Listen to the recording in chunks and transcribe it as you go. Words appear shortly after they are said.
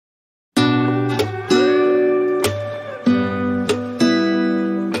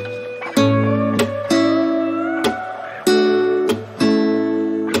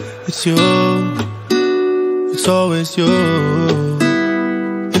It's you, it's always you.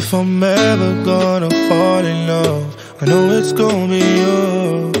 If I'm ever gonna fall in love, I know it's gonna be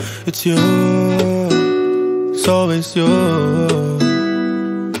you. It's you, it's always you.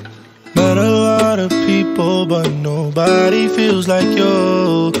 Met a lot of people, but nobody feels like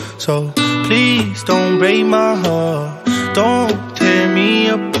you. So please don't break my heart, don't tear me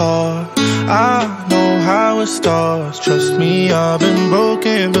apart. I know how it starts, trust me, I've been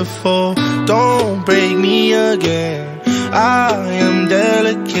broken before. Don't break me again, I am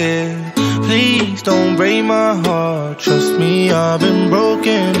delicate. Please don't break my heart, trust me, I've been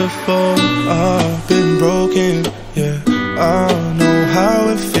broken before. I've been broken, yeah. I know how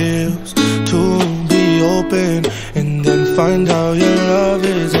it feels to be open and then find out your love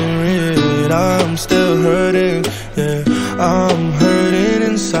isn't real. I'm still hurting, yeah, I'm hurting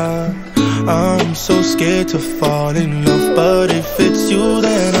inside. I'm so scared to fall in love, but if it's you,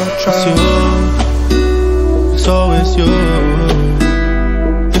 then I'll try. It's you, it's always you.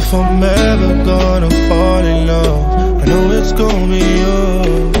 If I'm ever gonna fall in love, I know it's gonna be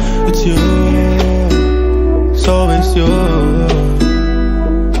you. It's you, it's always you.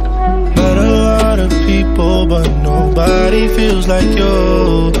 Met a lot of people, but nobody feels like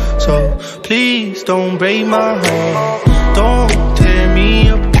you. So please don't break my heart, don't tear me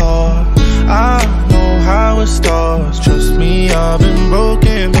apart. I know how it starts, trust me, I've been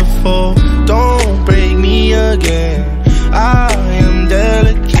broken before. Don't break me again, I am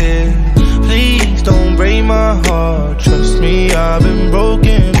delicate. Please don't break my heart, trust me, I've been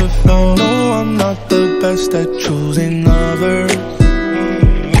broken before. No, I'm not the best at choosing lovers.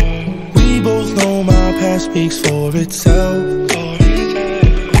 We both know my past speaks for itself.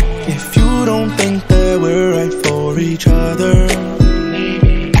 If you don't think that we're right for each other,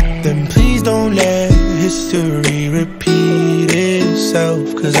 then please don't let history repeat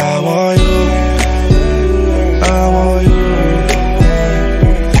itself. Cause I want you, I want you.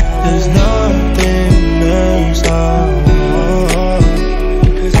 There's nothing else I want.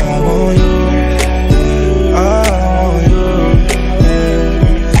 Cause I want you, I want you.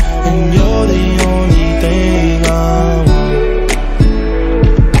 And you're the only thing I want.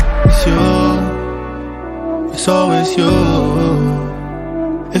 It's you, it's always you.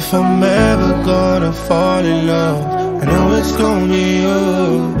 If I'm ever gonna fall in love, I know it's gonna be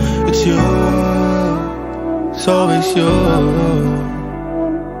you. It's you, it's always you.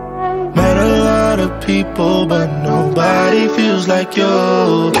 Met a lot of people, but nobody feels like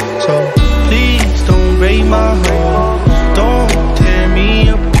you. So please don't break my heart, don't tear me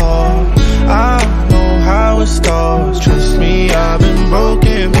apart. I know how it starts, trust me, I've been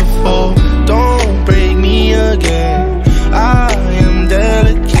broken before. Don't break me again, I am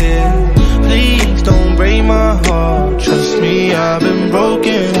delicate. Please don't break my heart, trust me, I've been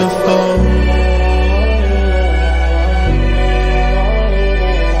broken before.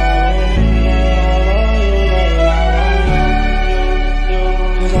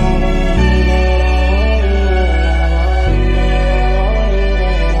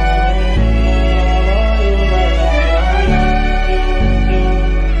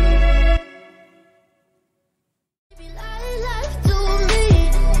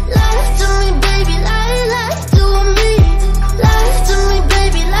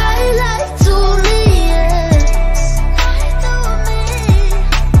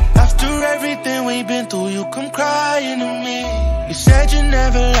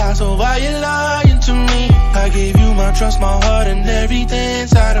 So why you lying to me? I gave you my trust, my heart, and everything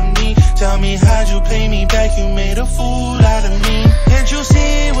inside of me. Tell me, how'd you pay me back? You made a fool out of me. Can't you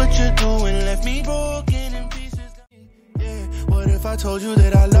see what you're doing? Left me broken in pieces. Yeah, what if I told you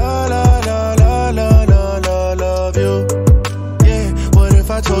that I love you? Yeah, what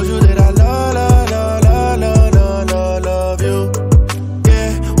if I told you that I love you?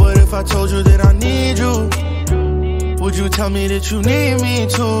 Yeah, what if I told you that I need you? Would you tell me that you need me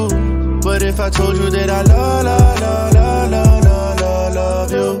too? What if I told you that I love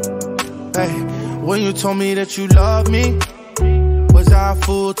you? Hey, when you told me that you love me, was I a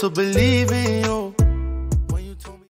fool to believe in you?